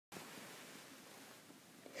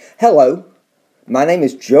Hello, my name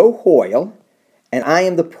is Joe Hoyle, and I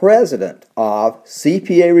am the president of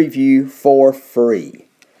CPA Review for Free.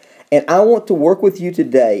 And I want to work with you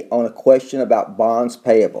today on a question about bonds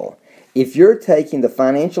payable. If you're taking the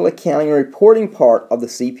financial accounting and reporting part of the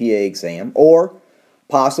CPA exam, or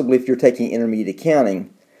possibly if you're taking intermediate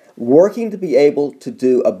accounting, working to be able to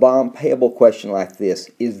do a bond payable question like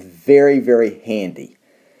this is very, very handy.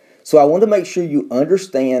 So I want to make sure you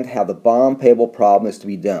understand how the bond payable problem is to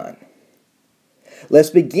be done.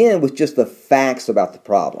 Let's begin with just the facts about the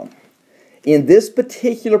problem. In this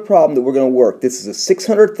particular problem that we're going to work, this is a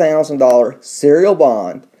 $600,000 serial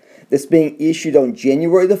bond that's being issued on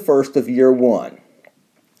January the 1st of year one.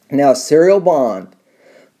 Now, a serial bond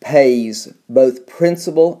pays both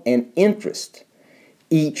principal and interest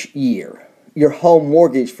each year. Your home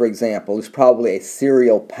mortgage, for example, is probably a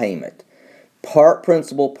serial payment. Part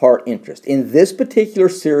principal, part interest. In this particular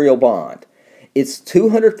serial bond, its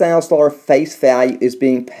 $200,000 face value is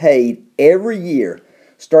being paid every year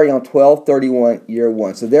starting on 12/31 year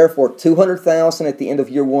one. So therefore, $200,000 at the end of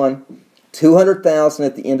year one, $200,000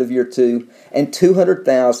 at the end of year two, and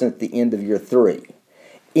 $200,000 at the end of year three.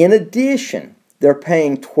 In addition, they're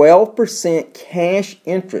paying 12% cash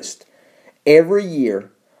interest every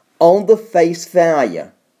year on the face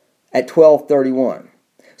value at 12/31.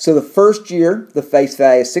 So the first year, the face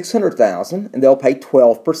value is $600,000, and they'll pay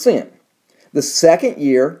 12%. The second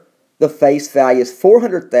year, the face value is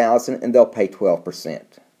 $400,000, and they'll pay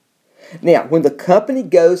 12%. Now, when the company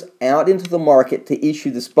goes out into the market to issue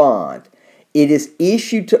this bond, it is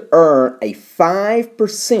issued to earn a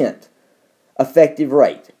 5% effective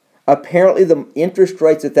rate. Apparently, the interest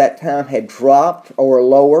rates at that time had dropped or were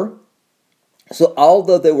lower. So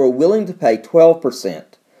although they were willing to pay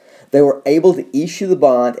 12%, they were able to issue the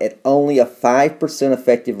bond at only a 5%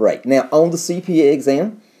 effective rate. Now, on the CPA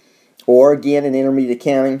exam, or again in intermediate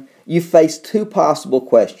accounting, you face two possible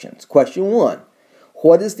questions. Question one,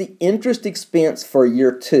 what is the interest expense for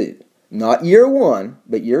year two? Not year one,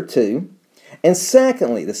 but year two. And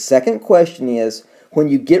secondly, the second question is, when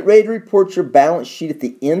you get ready to report your balance sheet at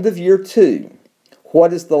the end of year two,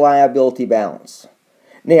 what is the liability balance?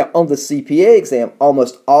 Now, on the CPA exam,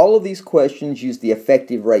 almost all of these questions use the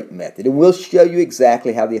effective rate method, and we'll show you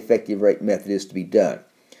exactly how the effective rate method is to be done.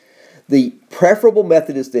 The preferable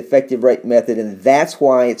method is the effective rate method, and that's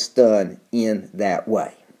why it's done in that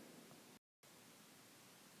way.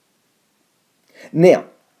 Now,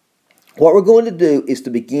 what we're going to do is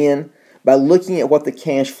to begin by looking at what the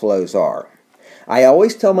cash flows are. I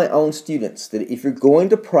always tell my own students that if you're going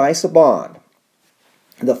to price a bond,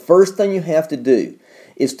 the first thing you have to do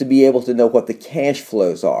is to be able to know what the cash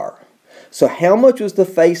flows are. So how much was the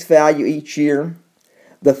face value each year?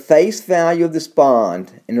 The face value of this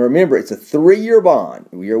bond, and remember it's a 3-year bond,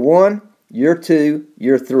 year one, year two,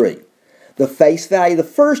 year three. The face value the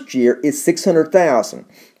first year is $600,000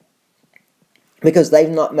 because they've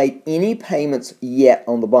not made any payments yet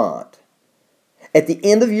on the bond. At the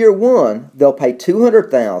end of year one, they'll pay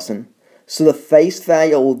 $200,000. So the face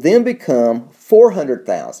value will then become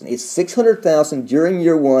 $400,000. It's $600,000 during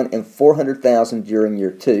year one and $400,000 during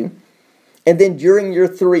year two. And then during year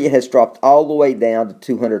three, it has dropped all the way down to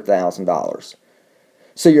 $200,000.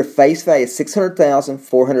 So your face value is $600,000,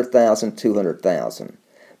 $400,000, $200,000.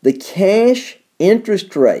 The cash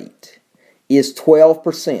interest rate is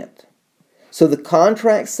 12%. So the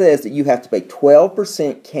contract says that you have to pay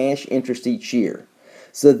 12% cash interest each year.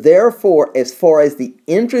 So therefore, as far as the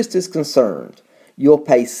interest is concerned, you'll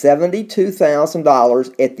pay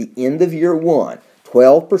 $72,000 at the end of year one,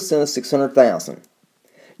 12% of $600,000.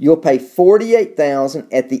 You'll pay $48,000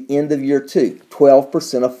 at the end of year two,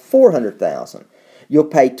 12% of $400,000. You'll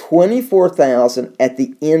pay $24,000 at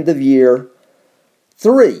the end of year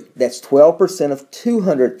three. That's 12% of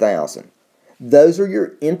 $200,000. Those are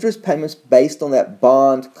your interest payments based on that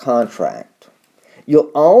bond contract.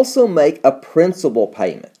 You'll also make a principal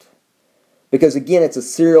payment because, again, it's a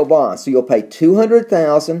serial bond. So you'll pay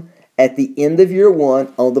 $200,000 at the end of year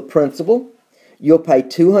one on the principal. You'll pay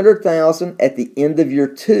 $200,000 at the end of year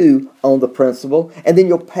two on the principal. And then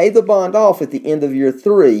you'll pay the bond off at the end of year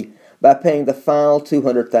three by paying the final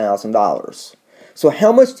 $200,000. So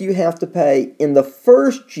how much do you have to pay in the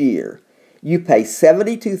first year? You pay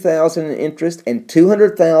 $72,000 in interest and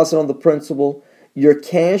 $200,000 on the principal. Your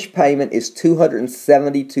cash payment is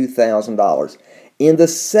 $272,000. In the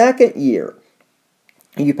second year,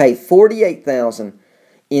 you pay $48,000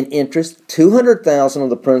 in interest, $200,000 on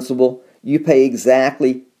the principal. You pay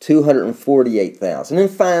exactly $248,000. And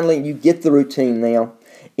finally, you get the routine now.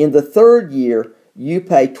 In the third year, you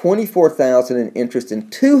pay $24,000 in interest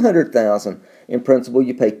and $200,000 in principal.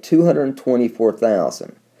 You pay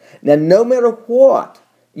 $224,000. Now, no matter what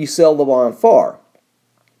you sell the bond for,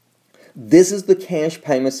 this is the cash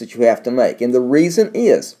payments that you have to make. And the reason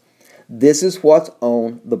is, this is what's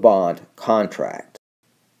on the bond contract.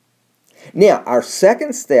 Now, our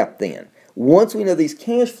second step then, once we know these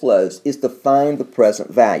cash flows, is to find the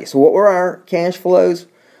present value. So what were our cash flows?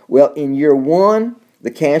 Well, in year one,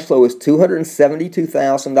 the cash flow is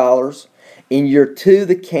 $272,000. In year two,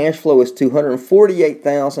 the cash flow is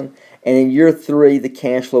 $248,000. And in year three, the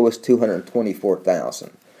cash flow is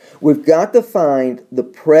 $224,000. We've got to find the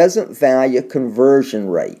present value conversion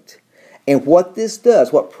rate. And what this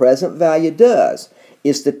does, what present value does,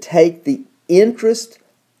 is to take the interest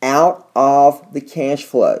out of the cash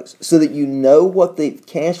flows so that you know what the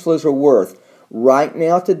cash flows are worth right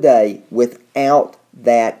now today without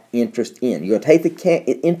that interest in. You're going to take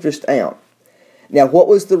the interest out. Now, what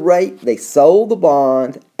was the rate? They sold the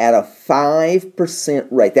bond at a 5%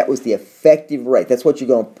 rate. That was the effective rate. That's what you're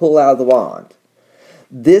going to pull out of the bond.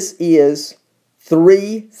 This is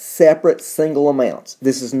 3 separate single amounts.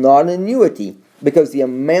 This is not an annuity because the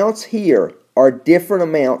amounts here are different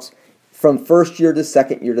amounts from first year to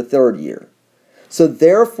second year to third year. So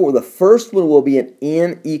therefore, the first one will be an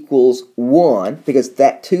N equals 1 because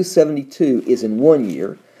that 272 is in 1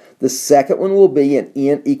 year. The second one will be an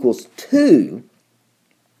N equals 2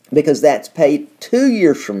 because that's paid 2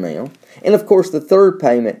 years from now. And of course, the third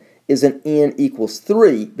payment is an N equals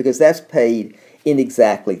 3 because that's paid in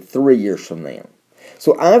exactly 3 years from now.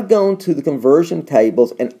 So I've gone to the conversion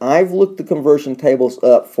tables and I've looked the conversion tables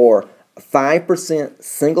up for 5%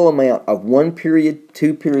 single amount of 1 period,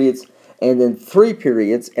 2 periods, and then 3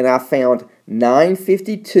 periods, and I found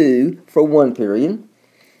 952 for 1 period.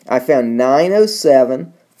 I found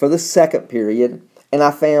 907 for the second period, and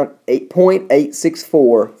I found 8.864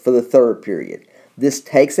 for the third period. This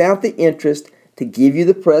takes out the interest to give you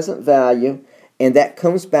the present value, and that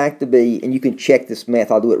comes back to be, and you can check this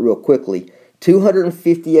math, I'll do it real quickly,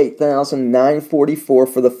 $258,944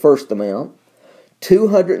 for the first amount,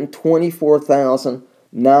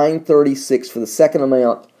 $224,936 for the second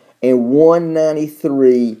amount, and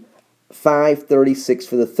 $193,536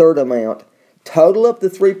 for the third amount. Total up the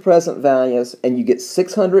 3 present values, and you get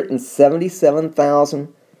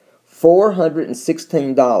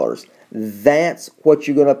 $677,416. That's what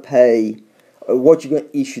you're going to pay, what you're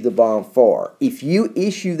going to issue the bond for. If you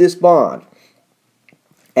issue this bond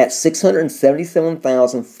at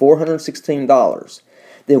 $677,416,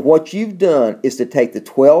 then what you've done is to take the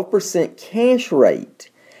 12% cash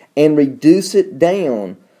rate and reduce it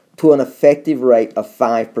down to an effective rate of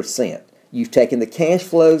 5%. You've taken the cash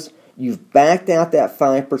flows, you've backed out that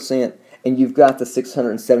 5%, and you've got the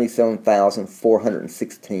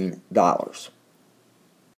 $677,416.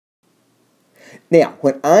 Now,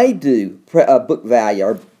 when I do book value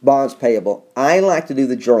or bonds payable, I like to do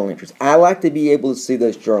the journal entries. I like to be able to see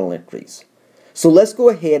those journal entries. So let's go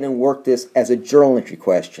ahead and work this as a journal entry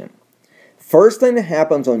question. First thing that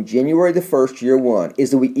happens on January the 1st, year 1,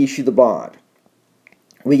 is that we issue the bond.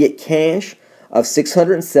 We get cash of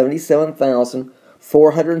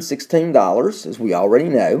 $677,416, as we already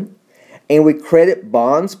know, and we credit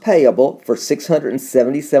bonds payable for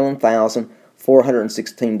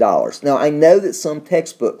 $677,416. Now, I know that some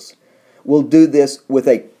textbooks will do this with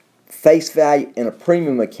a face value and a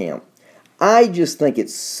premium account. I just think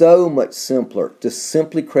it's so much simpler to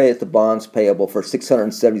simply credit the bonds payable for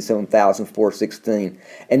 $677,416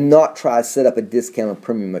 and not try to set up a discounted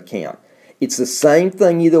premium account. It's the same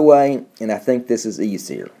thing either way, and I think this is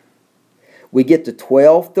easier. We get to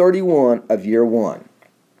 12/31 of year 1.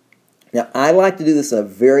 Now, I like to do this in a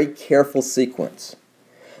very careful sequence.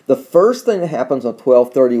 The first thing that happens on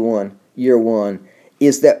 12/31 year 1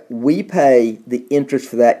 is that we pay the interest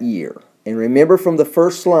for that year. And remember from the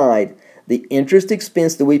first slide, the interest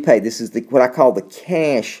expense that we pay, this is what I call the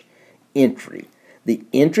cash entry. The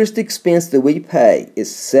interest expense that we pay is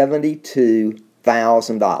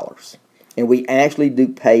 $72,000. And we actually do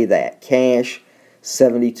pay that, cash,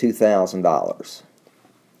 $72,000.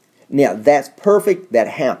 Now, that's perfect, that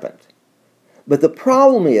happened. But the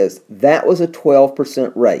problem is, that was a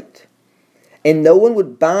 12% rate. And no one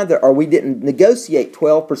would buy that, or we didn't negotiate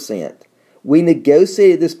 12%. We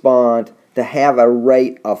negotiated this bond to have a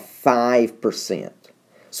rate of 5%.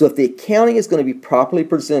 So if the accounting is going to be properly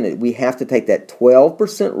presented, we have to take that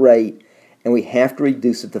 12% rate and we have to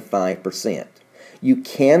reduce it to 5%. You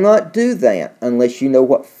cannot do that unless you know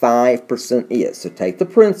what 5% is. So take the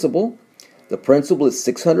principal. The principal is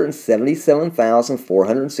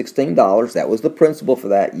 $677,416. That was the principal for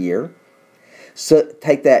that year. So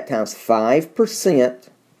take that times 5%.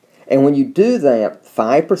 And when you do that,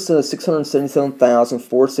 5% of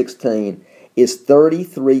 $677,416 is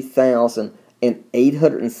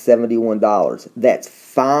 $33,871. That's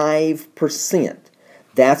 5%.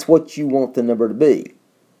 That's what you want the number to be.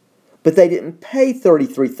 But they didn't pay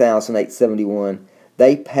 $33,871.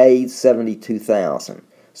 They paid $72,000.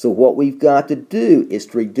 So what we've got to do is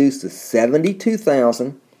to reduce the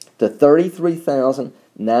 $72,000 to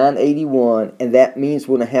 $33,981, and that means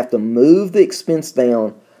we're going to have to move the expense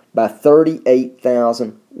down by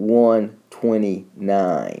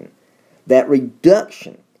 $38,129. That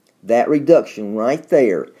reduction right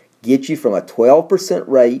there gets you from a 12%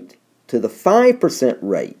 rate to the 5%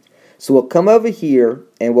 rate. So we'll come over here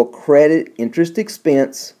and we'll credit interest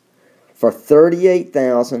expense for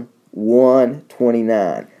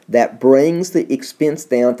 $38,129. That brings the expense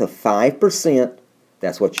down to 5%.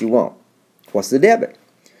 That's what you want. What's the debit?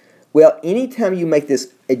 Well, anytime you make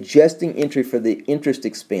this adjusting entry for the interest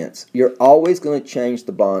expense, you're always going to change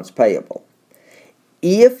the bonds payable.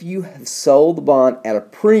 If you have sold the bond at a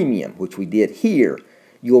premium, which we did here,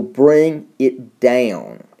 you'll bring it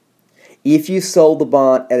down. If you sold the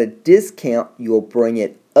bond at a discount, you'll bring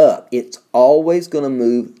it up. It's always going to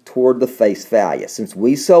move toward the face value. Since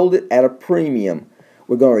we sold it at a premium,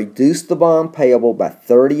 we're going to reduce the bond payable by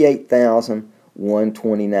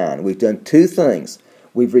 $38,129. We've done two things.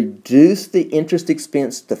 We've reduced the interest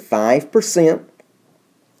expense to 5%,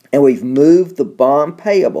 and we've moved the bond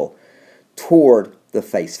payable toward the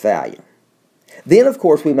face value. Then, of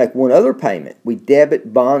course, we make one other payment. We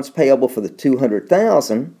debit bonds payable for the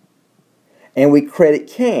 $200,000, and we credit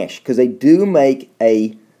cash because they do make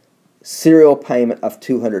a serial payment of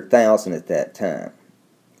 $200,000 at that time.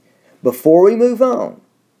 Before we move on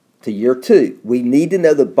to year 2, we need to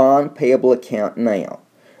know the bond payable account now.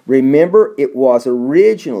 Remember, it was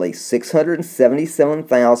originally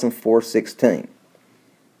 $677,416.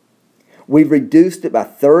 We've reduced it by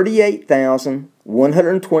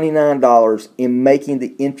 $38,129 in making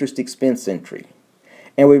the interest expense entry.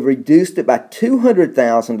 And we've reduced it by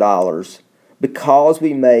 $200,000 because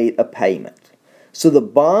we made a payment. So the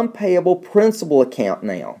bond payable principal account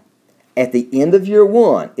now, at the end of year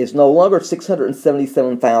 1, is no longer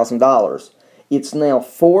 $677,000. It's now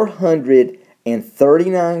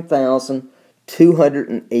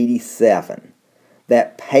 $439,287.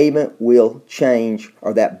 That payment will change,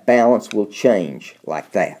 or that balance will change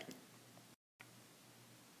like that.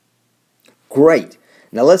 Great.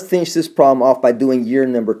 Now let's finish this problem off by doing year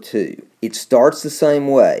number 2. It starts the same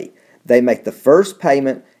way. They make the first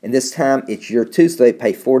payment, and this time it's year 2, so they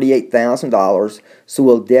pay $48,000. So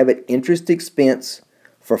we'll debit interest expense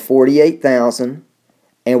for $48,000,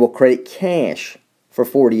 and we'll credit cash for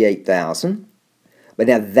 $48,000. But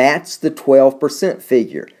now that's the 12%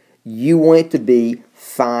 figure. You want it to be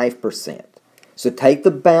 5%. So take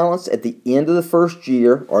the balance at the end of the first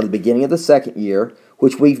year, or the beginning of the second year,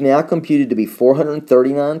 which we've now computed to be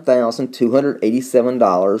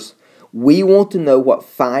 $439,287. We want to know what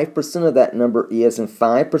 5% of that number is, and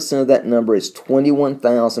 5% of that number is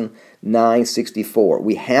 $21,964.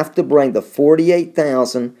 We have to bring the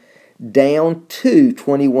 $48,000 down to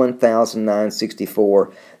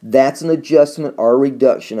 $21,964. That's an adjustment or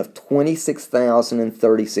reduction of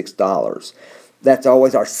 $26,036. That's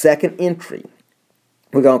always our second entry.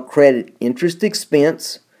 We're going to credit interest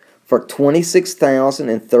expense for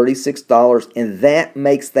 $26,036, and that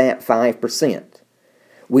makes that 5%.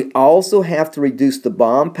 We also have to reduce the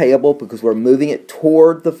bond payable because we're moving it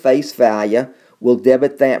toward the face value. We'll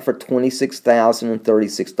debit that for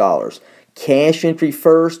 $26,036. Cash entry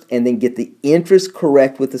first, and then get the interest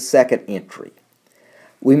correct with the second entry.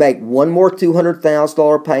 We make one more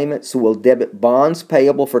 $200,000 payment, so we'll debit bonds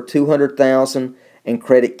payable for $200,000 and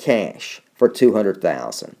credit cash for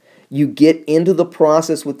 $200,000. You get into the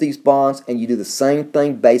process with these bonds, and you do the same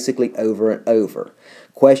thing basically over and over.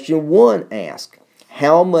 Question 1 asks,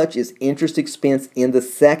 how much is interest expense in the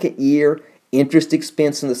second year? Interest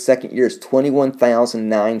expense in the second year is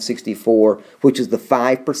 $21,964, which is the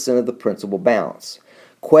 5% of the principal balance.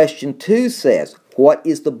 Question 2 says, what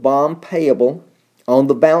is the bond payable on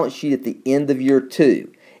the balance sheet at the end of year 2?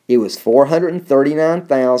 It was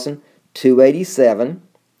 $439,287.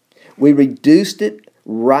 We reduced it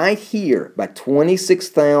right here by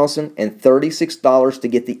 $26,036 to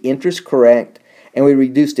get the interest correct, and we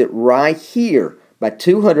reduced it right here by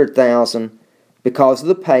 $200,000 because of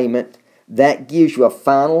the payment. That gives you a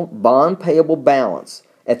final bond payable balance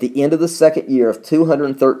at the end of the second year of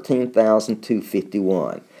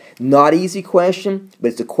 $213,251. Not easy question,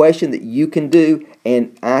 but it's a question that you can do,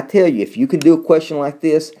 and I tell you, if you can do a question like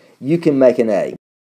this, you can make an A.